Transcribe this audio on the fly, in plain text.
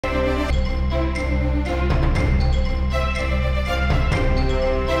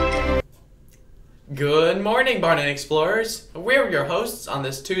Good morning, Barton Explorers. We're your hosts on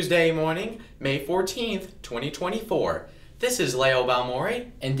this Tuesday morning, May 14th, 2024. This is Leo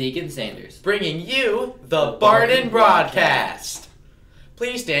Balmori and Deacon Sanders, bringing you the Barton Broadcast.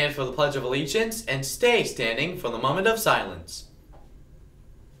 Please stand for the Pledge of Allegiance and stay standing for the moment of silence.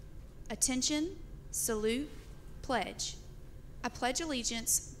 Attention, salute, pledge. I pledge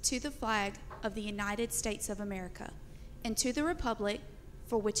allegiance to the flag of the United States of America and to the republic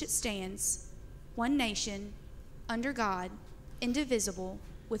for which it stands, one nation, under God, indivisible,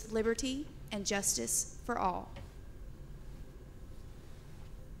 with liberty and justice for all.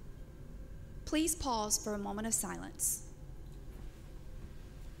 Please pause for a moment of silence.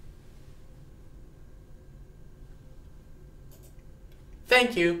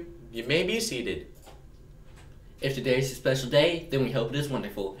 Thank you. You may be seated. If today is a special day, then we hope it is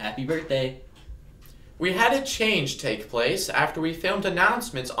wonderful. Happy birthday! We had a change take place after we filmed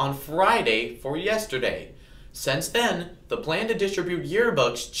announcements on Friday for yesterday. Since then, the plan to distribute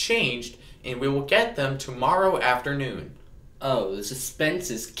yearbooks changed and we will get them tomorrow afternoon. Oh, the suspense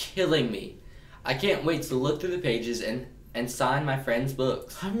is killing me. I can't wait to look through the pages and sign my friends'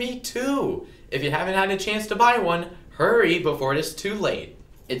 books. Me too. If you haven't had a chance to buy one, hurry before it is too late.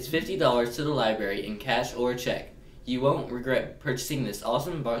 It's $50 to the library in cash or a check. You won't regret purchasing this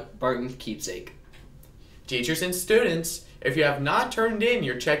awesome Barton keepsake. Teachers and students, if you have not turned in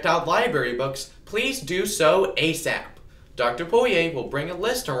your checked out library books, please do so ASAP. Dr. Poirier will bring a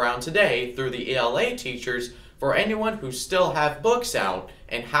list around today through the ELA teachers for anyone who still have books out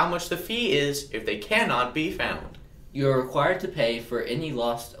and how much the fee is if they cannot be found. You are required to pay for any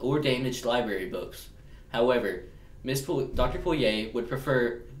lost or damaged library books. However, Dr. Poirier would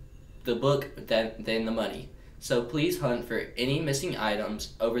prefer the book than the money, so please hunt for any missing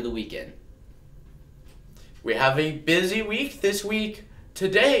items over the weekend. We have a busy week this week.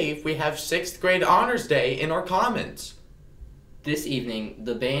 Today, we have 6th grade Honors Day in our Commons. This evening,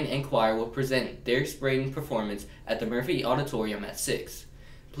 the band and choir will present their spring performance at the Murphy Auditorium at 6.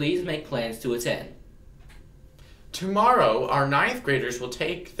 Please make plans to attend. Tomorrow, our 9th graders will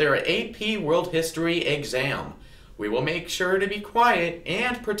take their AP World History exam. We will make sure to be quiet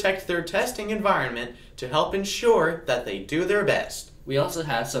and protect their testing environment to help ensure that they do their best. We also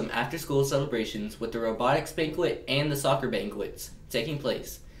have some after-school celebrations with the robotics banquet and the soccer banquets taking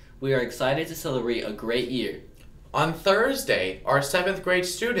place. We are excited to celebrate a great year. On Thursday, our 7th grade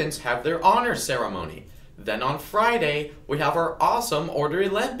students have their honors ceremony. Then on Friday, we have our awesome Order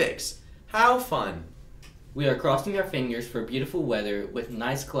Olympics. How fun! We are crossing our fingers for beautiful weather with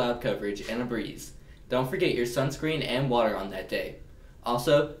nice cloud coverage and a breeze. Don't forget your sunscreen and water on that day.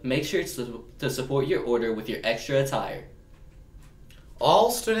 Also, make sure to support your order with your extra attire.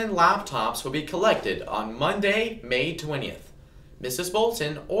 All student laptops will be collected on Monday, May 20th. Mrs.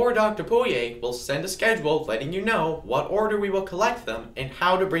 Bolton or Dr. Poirier will send a schedule letting you know what order we will collect them and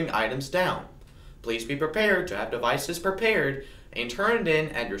how to bring items down. Please be prepared to have devices prepared and turned in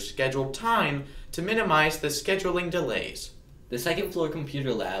at your scheduled time to minimize the scheduling delays. The second floor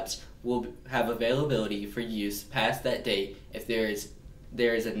computer labs will have availability for use past that date if there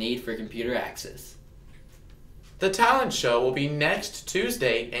is a need for computer access. The talent show will be next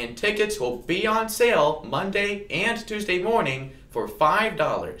Tuesday and tickets will be on sale Monday and Tuesday morning for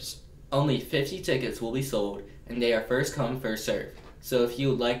 $5. Only 50 tickets will be sold and they are first come first served. So if you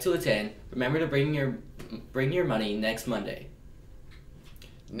would like to attend, remember to bring your money next Monday.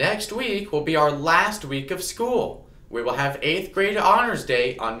 Next week will be our last week of school. We will have 8th grade Honors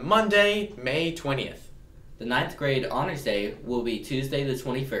Day on Monday, May 20th. The 9th grade Honors Day will be Tuesday the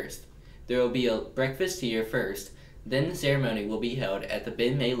 21st. There will be a breakfast here first, then the ceremony will be held at the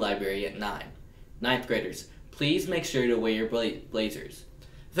Ben May Library at 9. 9th graders, please make sure to wear your blazers.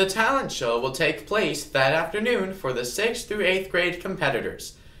 The talent show will take place that afternoon for the 6th through 8th grade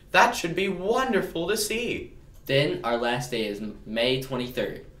competitors. That should be wonderful to see. Then our last day is May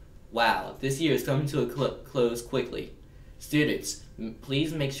 23rd. Wow, this year is coming to a close quickly. Students,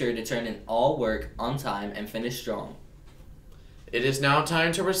 please make sure to turn in all work on time and finish strong. It is now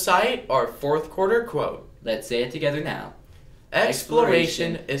time to recite our 4th quarter quote. Let's say it together now.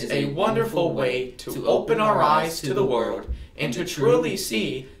 Exploration is a wonderful way to open our eyes to the world and to truly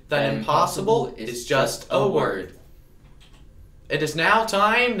see that impossible is just a word. It is now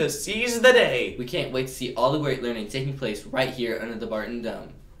time to seize the day. We can't wait to see all the great learning taking place right here under the Barton Dome.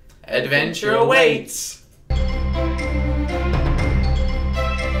 Adventure awaits!